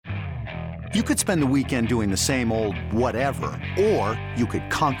You could spend the weekend doing the same old whatever, or you could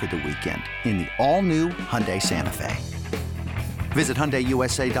conquer the weekend in the all-new Hyundai Santa Fe. Visit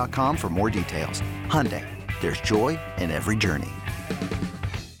HyundaiUSA.com for more details. Hyundai, there's joy in every journey.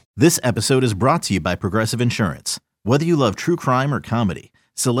 This episode is brought to you by Progressive Insurance. Whether you love true crime or comedy,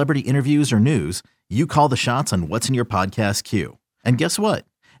 celebrity interviews or news, you call the shots on what's in your podcast queue. And guess what?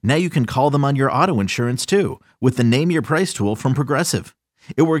 Now you can call them on your auto insurance too with the Name Your Price tool from Progressive.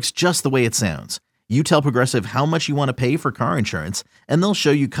 It works just the way it sounds. You tell Progressive how much you want to pay for car insurance, and they'll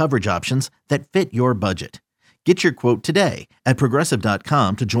show you coverage options that fit your budget. Get your quote today at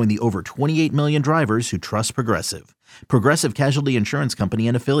Progressive.com to join the over 28 million drivers who trust Progressive. Progressive Casualty Insurance Company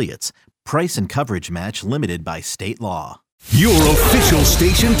and Affiliates. Price and coverage match limited by state law. Your official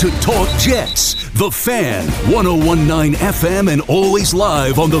station to talk Jets. The Fan, 101.9 FM and always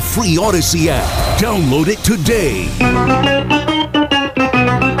live on the free Odyssey app. Download it today.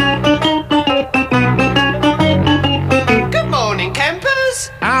 Good morning,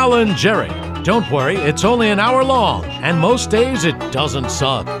 campers. Alan Jerry. Don't worry, it's only an hour long, and most days it doesn't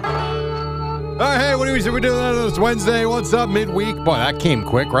suck. Hey, what are we doing on this Wednesday? What's up, midweek? Boy, that came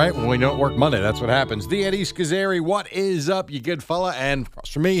quick, right? When we don't work Monday, that's what happens. The Eddie Scazzeri, what is up, you good fella? And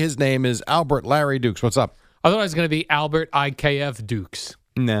for me, his name is Albert Larry Dukes. What's up? I thought it was going to be Albert IKF Dukes.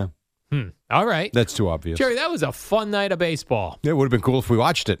 No. All right. That's too obvious. Jerry, that was a fun night of baseball. It would have been cool if we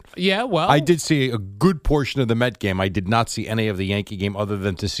watched it. Yeah, well. I did see a good portion of the Met game. I did not see any of the Yankee game other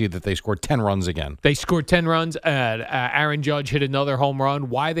than to see that they scored 10 runs again. They scored 10 runs. Aaron Judge hit another home run.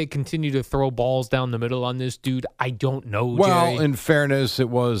 Why they continue to throw balls down the middle on this dude, I don't know, Well, Jerry. in fairness, it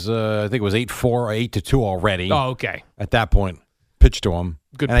was, I think it was 8-4 or 8-2 already. Oh, okay. At that point, pitched to him.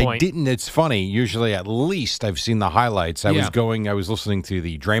 Good and point. I didn't. It's funny. Usually, at least I've seen the highlights. I was listening to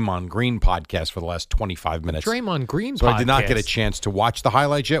the Draymond Green podcast for the last 25 minutes. Draymond Green So podcast. I did not get a chance to watch the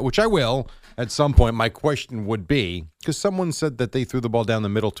highlights yet, which I will at some point. My question would be, because someone said that they threw the ball down the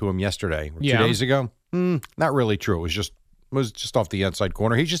middle to him yesterday, or 2 days ago. Not really true. It was just off the outside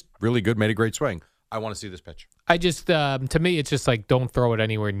corner. He's just really good, made a great swing. I want to see this pitch. I just, to me, it's just like don't throw it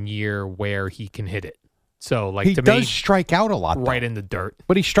anywhere near where he can hit it. So, like, He to does me, strike out a lot, though. right in the dirt.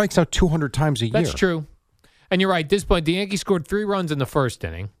 But he strikes out 200 times a year. That's true. And you're right. At this point, the Yankees scored 3 runs in the first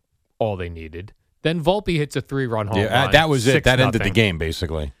inning, all they needed. Then Volpe hits a 3-run home run. That was it. That 6-0. ended the game,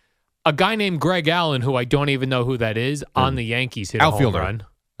 basically. A guy named Greg Allen, who I don't even know who that is, on the Yankees hit Outfielder. a home run.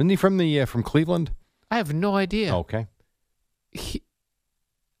 Isn't he from Cleveland? I have no idea. Okay.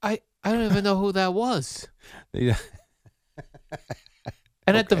 I don't even know who that was. Yeah.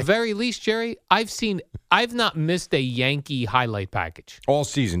 And at the very least, Jerry, I've not missed a Yankee highlight package All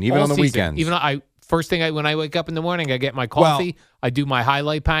season, even all on the season. weekends. Even first thing when I wake up in the morning, I get my coffee. I do my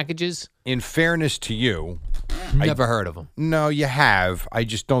highlight packages. In fairness to you, Never heard of him. no, you have. I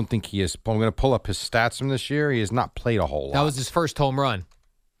just don't think he is. I'm going to pull up his stats from this year. He has not played a whole lot. That was his first home run.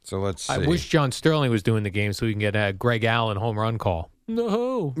 So let's see. I wish John Sterling was doing the game so we can get a Greg Allen home run call.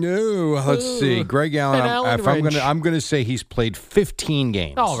 No. Let's see. Greg Allen. An Allen wrench. I'm going to say he's played 15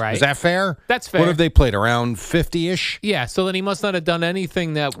 games. All right. Is that fair? That's fair. What have they played? Around 50-ish? Yeah, so then he must not have done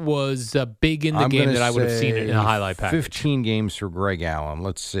anything that was big in the game gonna that I would have seen it in a say highlight package. 15 games for Greg Allen.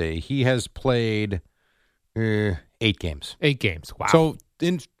 Let's see. He has played 8 games. 8 games. Wow. So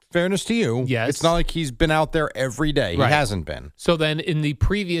in fairness to you, Yes. it's not like he's been out there every day. Right. He hasn't been. So then in the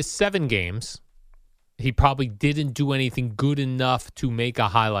previous 7 games, he probably didn't do anything good enough to make a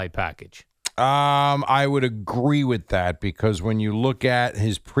highlight package. I would agree with that because when you look at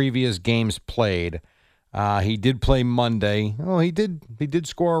his previous games played, he did play Monday. Oh, he did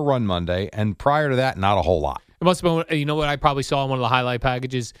score a run Monday, and prior to that, not a whole lot. It must have been, you know what I probably saw in one of the highlight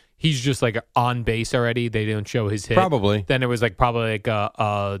packages? He's just like on base already. They didn't show his hit. Probably. Then there was probably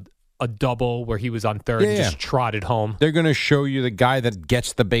a double where he was on third and just trotted home. They're going to show you the guy that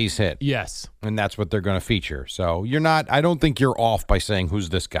gets the base hit. Yes. And that's what they're going to feature. So I don't think you're off by saying who's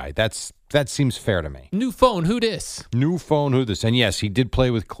this guy. That seems fair to me. New phone, who dis? New phone, who this? And yes, he did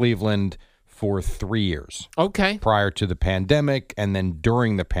play with Cleveland for 3 years. Okay. Prior to the pandemic and then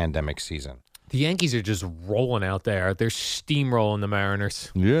during the pandemic season. The Yankees are just rolling out there. They're steamrolling the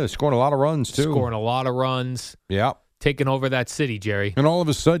Mariners. Yeah, scoring a lot of runs, too. Scoring a lot of runs. Yeah. Taking over that city, Jerry. And all of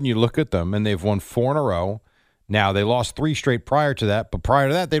a sudden, you look at them, and they've won 4 in a row. Now, they lost 3 straight prior to that, but prior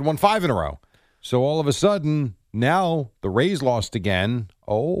to that, they'd won 5 in a row. So all of a sudden, now the Rays lost again.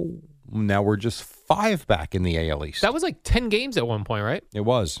 Oh, now we're just 5 back in the AL East. That was like 10 games at one point, right? It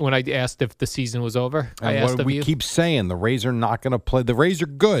was. When I asked if the season was over, I And asked what of we you. keep saying, the Rays are not going to play. The Rays are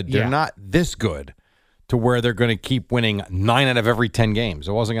good. They're Yeah. not this good to where they're going to keep winning 9 out of every 10 games.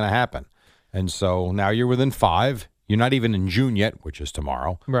 It wasn't going to happen. And so now you're within 5. You're not even in June yet, which is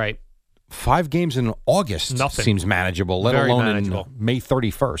tomorrow. Right. 5 games in August seems manageable, let Very alone manageable. in May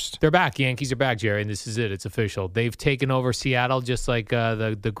 31st. They're back. Yankees are back, Jerry, and this is it. It's official. They've taken over Seattle just like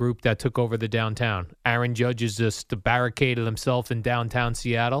the group that took over the downtown. Aaron Judge has just barricaded himself in downtown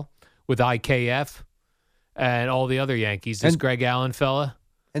Seattle with IKF and all the other Yankees. This Greg Allen fella.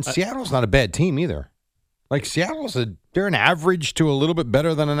 And Seattle's not a bad team either. Like, they're an average to a little bit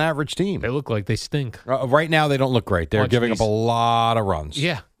better than an average team. They look like they stink. Right now, they don't look great. They're giving up a lot of runs.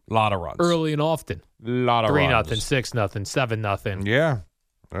 Yeah. A lot of runs. Early and often. Lot of 3-0, runs. 6-0, 7-0. Yeah.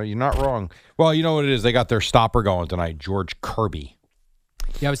 You're not wrong. Well, you know what it is? They got their stopper going tonight, George Kirby.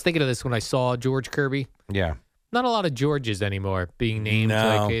 Yeah, I was thinking of this when I saw George Kirby. Yeah. Not a lot of Georges anymore being named.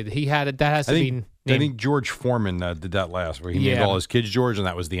 No. Like he had it. That has to be named. I think George Foreman did that last, where he named all his kids George, and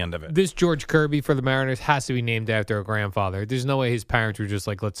that was the end of it. This George Kirby for the Mariners has to be named after a grandfather. There's no way his parents were just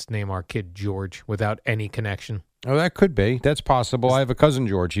like, let's name our kid George without any connection. Oh, that could be. That's possible. I have a cousin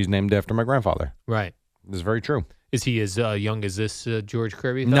George. He's named after my grandfather. Right. This is very true. Is he as young as this George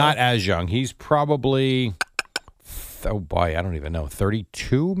Kirby? Not as young. He's probably, I don't even know,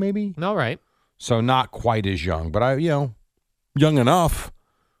 32 maybe? All right. So not quite as young, but young enough,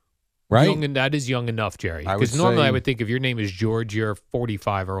 right? That is young enough, Jerry. I would Because normally say- I would think if your name is George, you're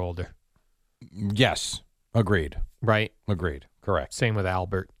 45 or older, Yes. Agreed. right? Agreed. Correct. Same with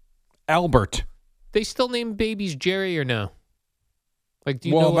Albert. Albert. They still name babies Jerry or no? Like, do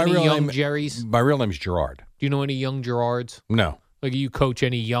you Well, know my any real young name- Jerrys? My real name's Gerard. Do you know any young Gerards? No. Like, you coach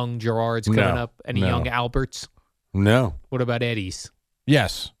any young Gerards coming No. up? Any No. young Alberts? No. What about Eddies?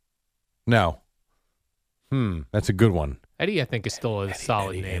 Yes. No. That's a good one. Eddie, I think, is still a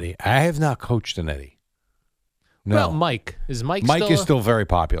solid name. Eddie. I have not coached an Eddie. No. Well, Mike. Is Mike is still very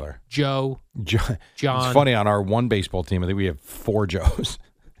popular. Joe? John. John. It's funny, on our one baseball team, I think we have 4 Joes.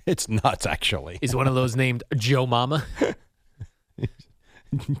 It's nuts, actually. Is one of those named Joe Mama?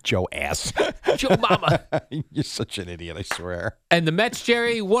 Joe ass. Joe Mama. You're such an idiot, I swear. And the Mets,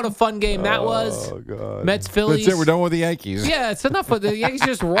 Jerry, what a fun game that was. Oh, God. Mets, Phillies. That's it. We're done with the Yankees. Yeah, it's enough. The Yankees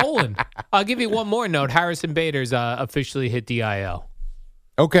just rolling. I'll give you one more note. Harrison Bader's officially hit the IL.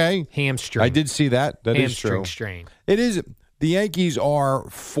 Okay. Hamstring. I did see that. That is true. Hamstring strain. It is. The Yankees are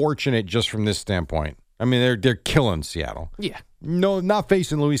fortunate just from this standpoint. I mean, they're killing Seattle. Yeah. No, not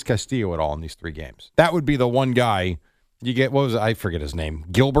facing Luis Castillo at all in these 3 games. That would be the one guy you get. What was it? I forget his name.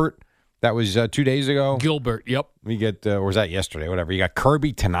 Gilbert. That was 2 days ago. Gilbert, yep. We get, or was that yesterday? Whatever. You got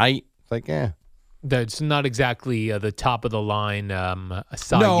Kirby tonight. It's like, That's not exactly the top of the line a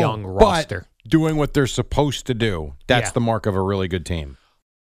Cy Young roster. But doing what they're supposed to do. That's Yeah. the mark of a really good team.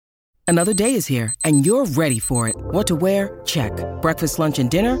 Another day is here, and you're ready for it. What to wear? Check. Breakfast, lunch,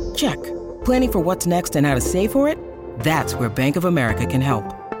 and dinner? Check. Planning for what's next and how to save for it? That's where Bank of America can help.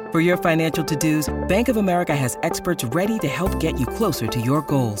 For your financial to-dos, Bank of America has experts ready to help get you closer to your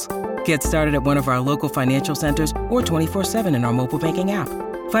goals. Get started at one of our local financial centers or 24/7 in our mobile banking app.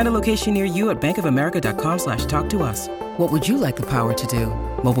 Find a location near you at bankofamerica.com/talktous. What would you like the power to do?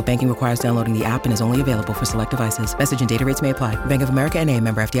 Mobile banking requires downloading the app and is only available for select devices. Message and data rates may apply. Bank of America N.A.,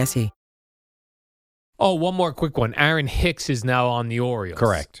 member FDIC. Oh, one more quick one. Aaron Hicks is now on the Orioles.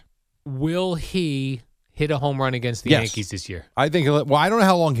 Correct. Will he hit a home run against the Yes. Yankees this year? I think, well, I don't know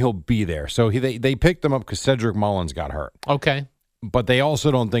how long he'll be there. So they picked him up because Cedric Mullins got hurt. Okay. But they also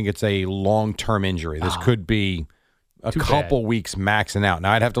don't think it's a long-term injury. This could be a Too couple weeks maxing out.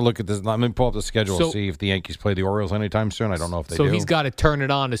 Now, I'd have to look at this. Let me pull up the schedule and see if the Yankees play the Orioles anytime soon. I don't know if they do. So he's got to turn it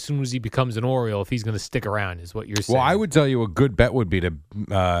on as soon as he becomes an Oriole if he's going to stick around, is what you're saying. Well, I would tell you a good bet would be to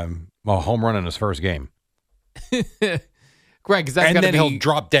a home run in his first game. Greg, because that's And going to then be he'll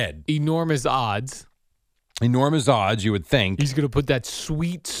drop dead. enormous odds. Enormous odds, you would think. He's going to put that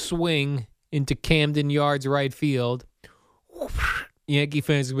sweet swing into Camden Yards right field. Yankee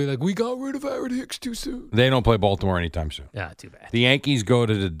fans will be like, we got rid of Aaron Hicks too soon. They don't play Baltimore anytime soon. Ah, too bad. The Yankees go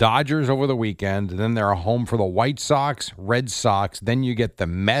to the Dodgers over the weekend. Then they're home for the White Sox, Red Sox. Then you get the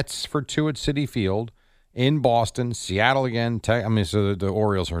Mets for 2 at Citi Field in Boston, Seattle again. So the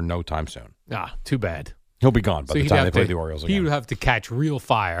Orioles are no time soon. Ah, too bad. He'll be gone by the he'd time have they play to- the Orioles He again. would have to catch real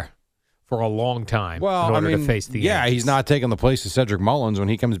fire for a long time Well, in order to face the Yankees. he's not taking the place of Cedric Mullins. When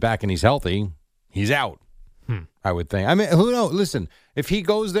he comes back and he's healthy, he's out. I would think. I mean, who knows? Listen, if he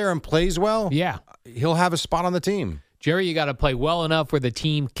goes there and plays well, Yeah. he'll have a spot on the team. Jerry, you got to play well enough where the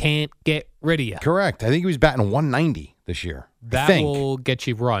team can't get rid of you. Correct. I think he was batting 190 this year. I That think. will get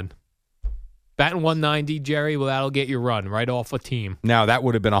you run. Batting 190, Jerry, well, that'll get you run right off a team. Now, that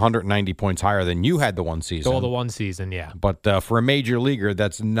would have been 190 points higher than you had the one season. All the one season, yeah. But for a major leaguer,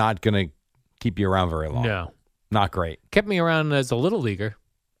 that's not going to keep you around very long. No. Not great. Kept me around as a little leaguer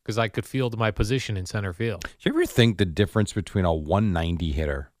because I could field my position in center field. Do you ever think the difference between a 190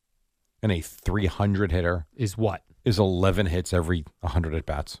 hitter And a 300 hitter is what? Is 11 hits every 100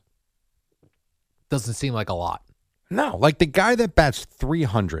 at-bats. Doesn't seem like a lot. No, like the guy that bats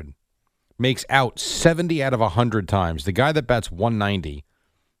 300 makes out 70 out of 100 times. The guy that bats 190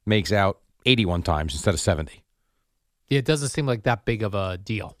 makes out 81 times instead of 70. Yeah, it doesn't seem like that big of a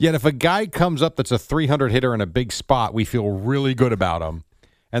deal. Yet if a guy comes up that's a 300 hitter in a big spot, we feel really good about him.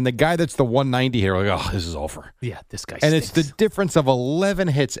 And the guy that's the 190 hitter, like, oh, this is over. Yeah, this guy And stinks. it's the difference of 11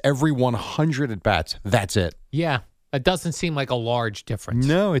 hits every 100 at bats. That's it. Yeah, it doesn't seem like a large difference.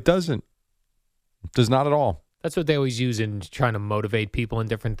 No, it doesn't. It does not at all. That's what they always use in trying to motivate people in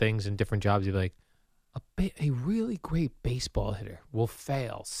different things and different jobs. You're like, a really great baseball hitter will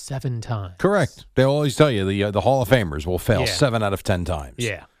fail 7 times. Correct. They always tell you the Hall of Famers will fail Yeah. 7 out of 10 times.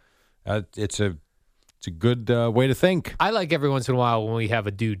 Yeah. It's a good way to think. I like every once in a while when we have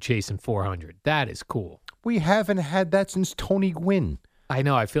a dude chasing 400. That is cool. We haven't had that since Tony Gwynn. I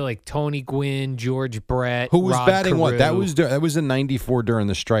know. I feel like Tony Gwynn, George Brett, Who was Rod batting what? Carew. That was in '94 during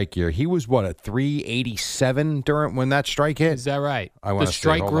the strike year. He was what, a 387 during when that strike hit. Is that right? I wanna The see.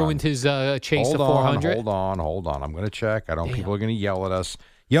 strike Hold ruined on. his chase Hold of 400. Hold on. I'm going to check. I don't. Damn. People are going to yell at us.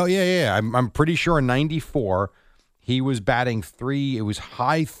 Yeah. I'm pretty sure in '94 he was batting 3. It was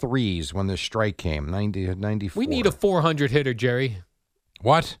high 3s when the strike came. 94. We need a 400 hitter, Jerry.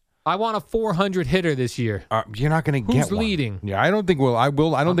 What? I want a 400 hitter this year. You're not going to get Who's one. leading? Yeah, I don't think we'll. I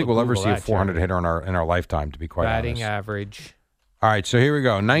will. I don't I'm think we'll gonna ever see a Google that, 400 Jerry. hitter in our lifetime. To be quite Batting honest. average. All right, so here we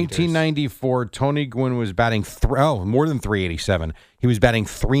go. 1994, Tony Gwynn was batting more than 387. He was batting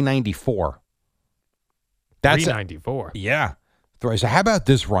 394. That's 394. yeah. So how about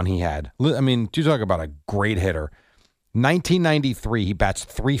this run he had? I mean, you talk about a great hitter. 1993, he bats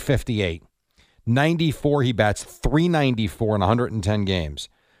 358. 94, he bats 394 in 110 games.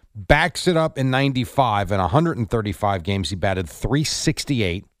 Backs it up in 95. In 135 games, he batted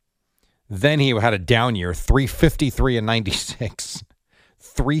 368. Then he had a down year, 353 in 96,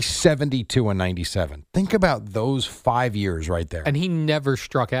 372 in 97. Think about those 5 years right there. And he never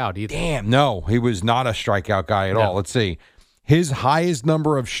struck out either. Damn, no, he was not a strikeout guy at all. Let's see. His highest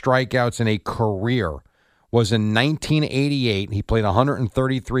number of strikeouts in a career was in 1988. He played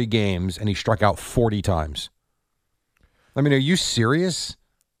 133 games, and he struck out 40 times. I mean, are you serious?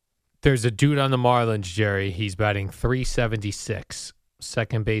 There's a dude on the Marlins, Jerry. He's batting 376.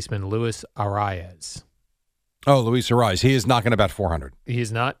 Second baseman Luis Arias. Oh, Luis Arias. He is not going to bat 400. He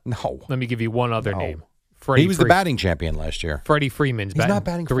is not? No. Let me give you one other No. name. Freddie He was the batting champion last year. Freddie Freeman's He's not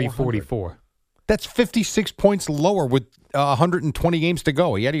batting 344. That's 56 points lower with 120 games to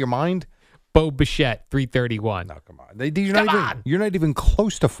go. Are you out of your mind? Bo Bichette, 331. No, come on. You're not even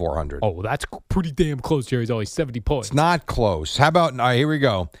close to 400. Oh, that's pretty damn close, Jerry. He's only 70 points. It's not close. How about, all right, here we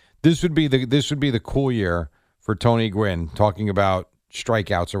go. This would be the cool year for Tony Gwynn, talking about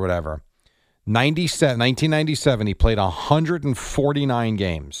strikeouts or whatever. 1997, he played 149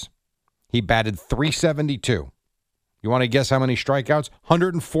 games. He batted 372. You want to guess how many strikeouts?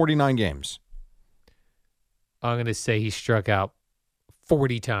 149 games. I'm going to say he struck out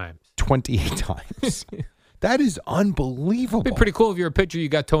 40 times. 28 times. That is unbelievable. It'd be pretty cool if you're a pitcher. You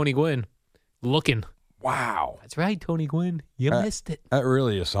got Tony Gwynn looking. Wow. That's right, Tony Gwynn. You missed it. That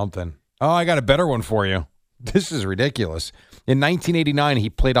really is something. Oh, I got a better one for you. This is ridiculous. In 1989, he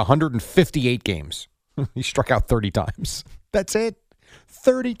played 158 games. He struck out 30 times. That's it.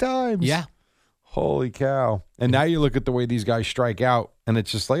 30 times. Yeah. Holy cow. And now you look at the way these guys strike out, and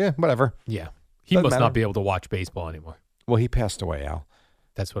it's just like, whatever. Yeah. He Doesn't must matter. not be able to watch baseball anymore. Well, he passed away, Al.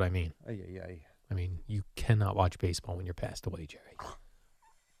 That's what I mean. I mean, you cannot watch baseball when you're passed away, Jerry.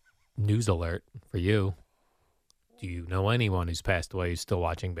 News alert for you. Do you know anyone who's passed away who's still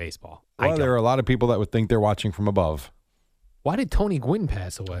watching baseball? Well, there are a lot of people that would think they're watching from above. Why did Tony Gwynn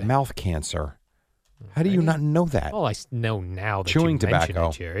pass away? Mouth cancer. How do you not know that? Well, I know now that Chewing you mention tobacco.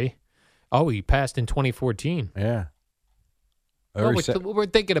 it, Jerry. Oh, he passed in 2014. Yeah. Well, Very sad. we're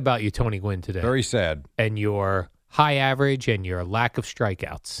thinking about you, Tony Gwynn, today. Very sad. And your high average and your lack of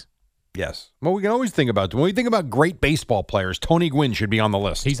strikeouts. Yes. Well, we can always think about, when we think about great baseball players, Tony Gwynn should be on the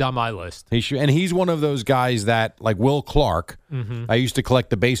list. He's on my list. He should, and he's one of those guys that, like Will Clark, I used to collect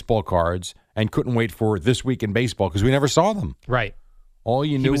the baseball cards and couldn't wait for This Week in Baseball because we never saw them. Right. All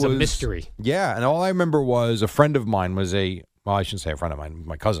you He knew was a mystery. Yeah, and all I remember was a friend of mine was well, I shouldn't say a friend of mine,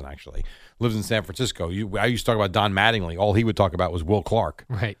 my cousin actually, lives in San Francisco. I used to talk about Don Mattingly. All he would talk about was Will Clark.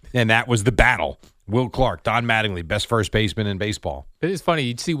 Right. And that was the battle. Will Clark, Don Mattingly, best first baseman in baseball. It is funny.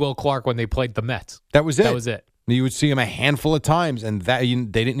 You'd see Will Clark when they played the Mets. That was it. That was it. You would see him a handful of times, and they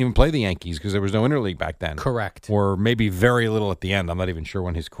didn't even play the Yankees because there was no interleague back then. Correct. Or maybe very little at the end. I'm not even sure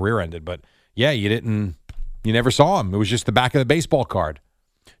when his career ended, but yeah, you never saw him. It was just the back of the baseball card.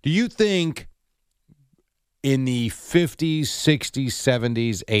 Do you think in the 50s, 60s,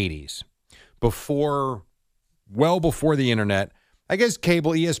 70s, 80s, well before the internet, I guess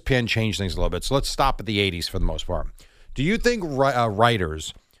cable, ESPN changed things a little bit. So let's stop at the 80s for the most part. Do you think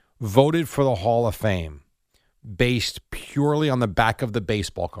writers voted for the Hall of Fame based purely on the back of the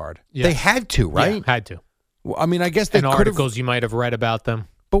baseball card? Yes. They had to, right? Yeah, had to. Well, I mean, I guess they And could articles you might have read about them.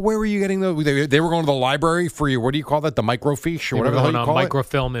 But where were you getting those? They were going to the library for your, what do you call that? The microfiche or whatever the hell you call it?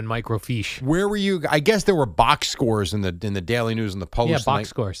 Microfilm and microfiche. Where were you? I guess there were box scores in the Daily News and the Post. Yeah, box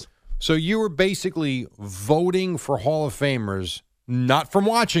scores. So you were basically voting for Hall of Famers, not from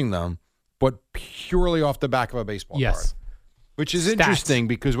watching them, but purely off the back of a baseball card. Which is interesting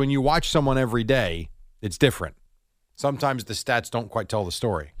because when you watch someone every day, it's different. Sometimes the stats don't quite tell the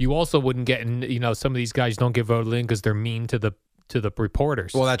story. You also wouldn't get, some of these guys don't get voted in because they're mean to the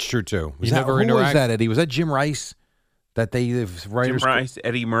reporters. Well, that's true too. Who was that, Eddie? Was that Jim Rice? That Jim Rice,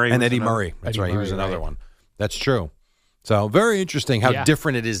 Eddie Murray. And Eddie Murray. That's right. He was another one. That's true. So very interesting how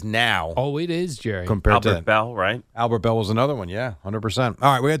different it is now. Oh, it is, Jerry. Compared to Albert Bell, right? Albert Bell was another one. Yeah, 100%.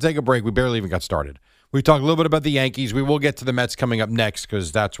 All right, we got to take a break. We barely even got started. We talked a little bit about the Yankees. We will get to the Mets coming up next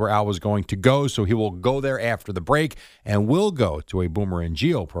because that's where Al was going to go. So he will go there after the break, and we'll go to a Boomer and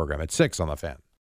Geo program at 6 on the Fan.